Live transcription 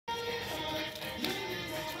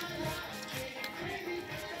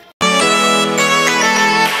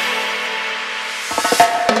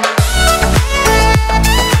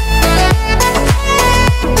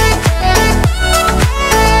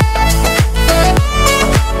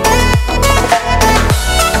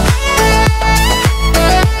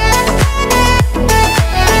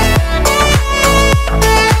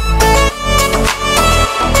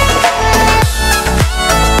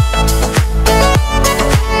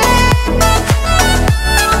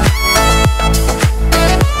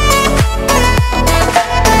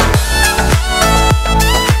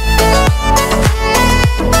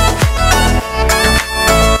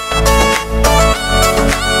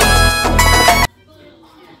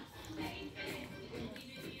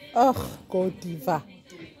Oh, go diva.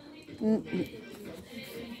 Hey,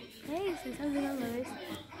 say something on this.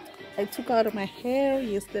 I took out my hair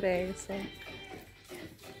yesterday, so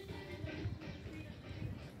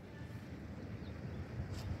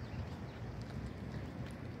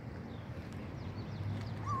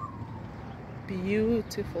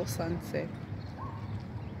beautiful sunset.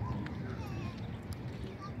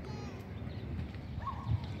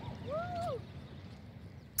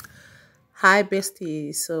 Hi,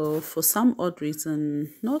 bestie. So, for some odd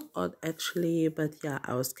reason, not odd actually, but yeah,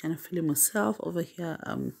 I was kind of feeling myself over here.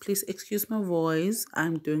 Please excuse my voice.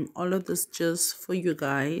 I'm doing all of this just for you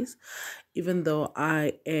guys, even though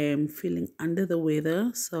I am feeling under the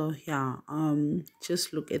weather. So, yeah,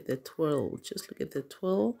 just look at the twirl. Just look at the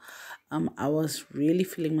twirl. I was really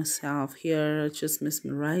feeling myself here, just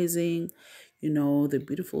mesmerizing, the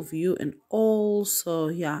beautiful view. And also,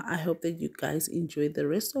 yeah, I hope that you guys enjoy the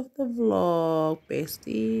rest of the vlog,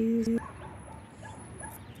 besties.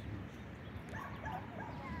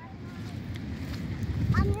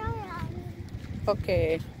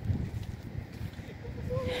 Okay.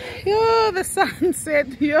 Yo, the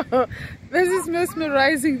sunset. Yo, this is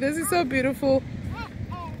mesmerizing. This is so beautiful.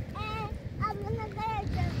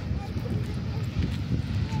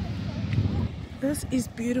 This is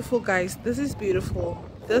beautiful, guys. This is beautiful.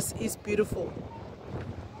 This is beautiful.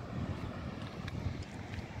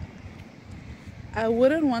 I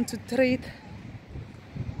wouldn't want to trade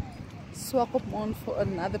Swakopmund for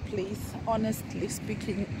another place, honestly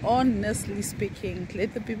speaking.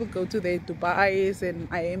 Let the people go to their Dubais and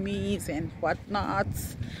Miamis and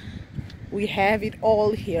whatnots. We have it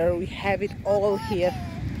all here. We have it all here.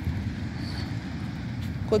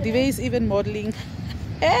 Kodive is even modeling.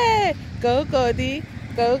 Hey, go Cody,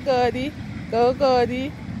 go Cody, go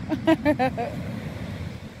Cody.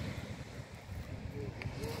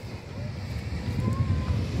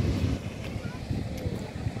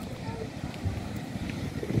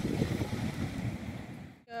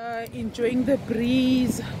 Enjoying the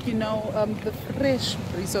breeze, the fresh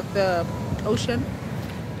breeze of the ocean.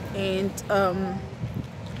 And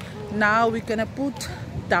now we're gonna put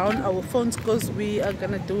down our phones because we are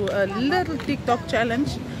gonna do a little TikTok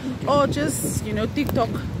challenge, or just TikTok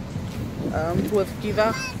with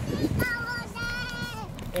Kiva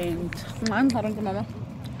and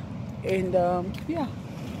yeah,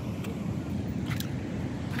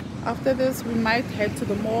 after this we might head to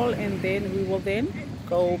the mall and then we will then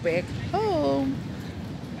go back home.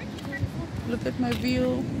 Look at my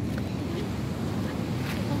view.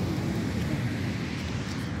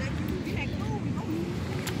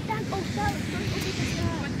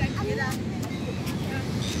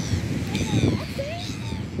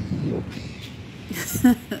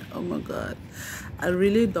 Oh my god, I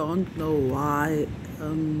really don't know why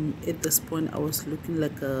at this point I was looking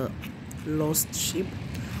like a lost sheep,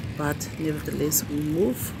 but nevertheless we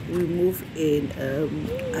move, and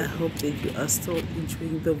I hope that you are still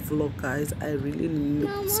enjoying the vlog, guys. I really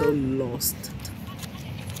look so lost.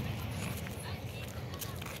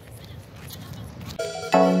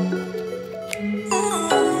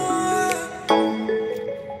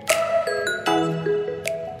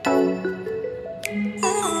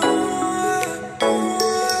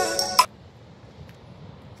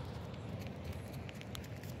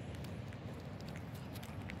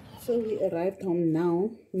 So we arrived home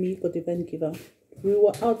now, me, Kotiba, and Kiva. We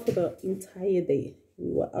were out for the entire day.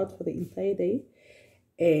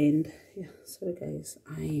 And yeah, sorry guys,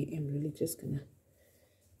 I am really just gonna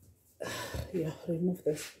remove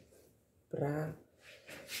this bra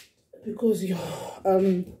because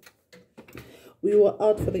we were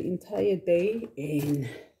out for the entire day, and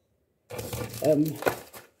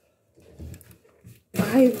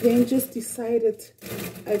I then just decided,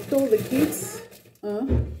 I told the kids,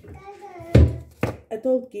 I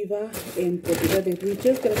told Giva and Kotiba that we're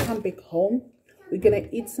just gonna come back home. We're gonna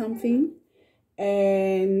eat something,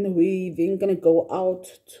 and we then gonna go out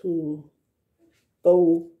to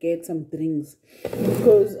go get some drinks,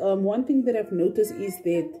 because one thing that I've noticed is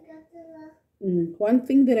that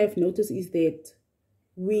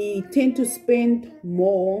we tend to spend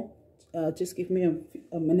more. Just give me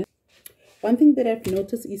a minute. One thing that I've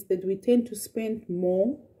noticed is that we tend to spend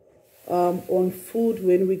more on food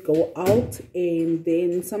when we go out, and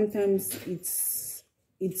then sometimes it's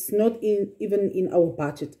not even in our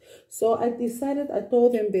budget. So I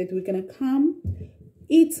told them that we're gonna come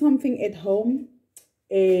eat something at home,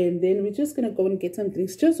 and then we're just gonna go and get some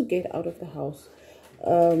drinks just to get out of the house.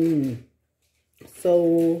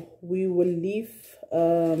 So we will leave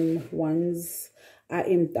once I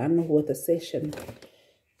am done with the session.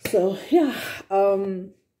 So yeah,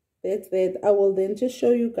 That's that. I will then just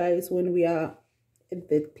show you guys when we are at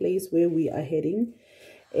that place where we are heading.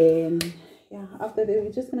 And yeah, after that,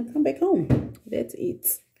 we're just gonna come back home. That's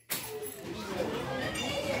it.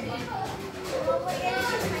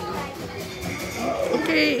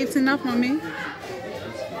 Okay, it's enough, mommy.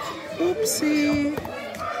 Oopsie.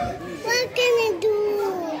 What can I do?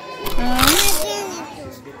 Huh? What can I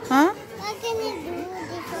do? Huh? What can I do with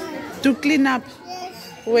this one? To clean up.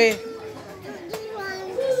 Yes, Where? this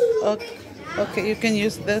one. Okay. Okay, you can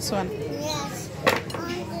use this one. Yes. This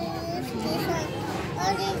one.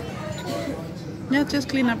 Only Yeah, just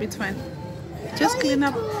clean up. It's fine. Just Only clean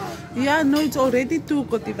up. two. Yeah, no, it's already two,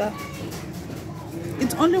 Kotiva.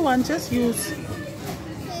 It's only one. Just use.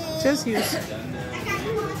 Just use.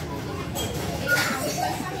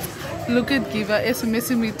 Look at Giva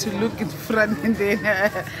SMSing me to look in front and then.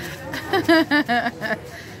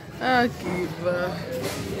 Oh, Giva.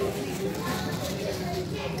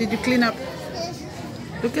 Did you clean up?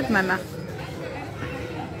 Look at Nana.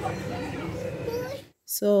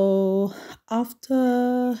 So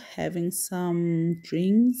after having some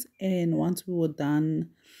drinks and once we were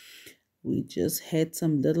done, we just had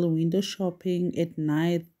some little window shopping at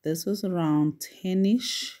night. This was around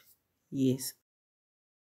 10ish. Yes.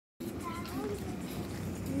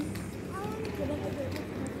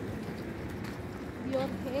 Your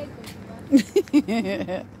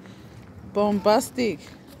head. Bombastic.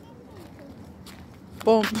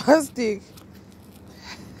 Bombastic.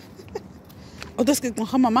 Odos kijk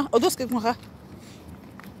nog, mama. Odos kijk nog.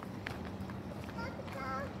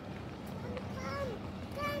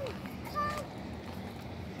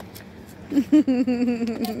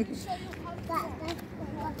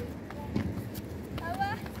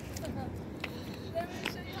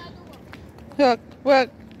 Work, work,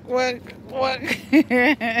 work, work.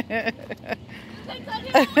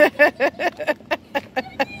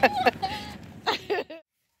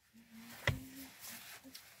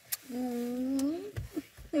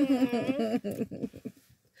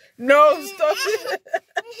 No, stop it.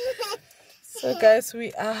 So guys,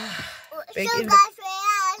 we are back in the...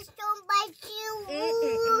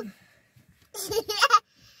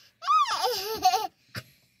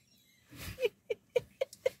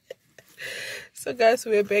 So guys,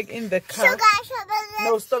 we're back in the car.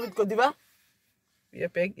 No, stop it, Kodiva. We are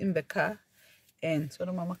back in the car. And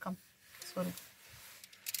sorry, mama, come. Sorry.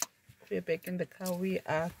 We're back in the car. We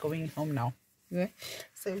are going home now. Okay?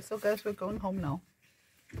 So guys, we're going home now.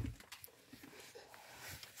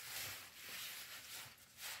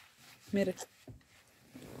 Mere.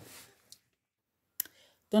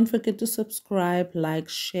 Don't forget to subscribe, like,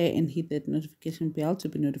 share, and hit that notification bell to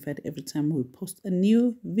be notified every time we post a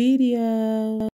new video.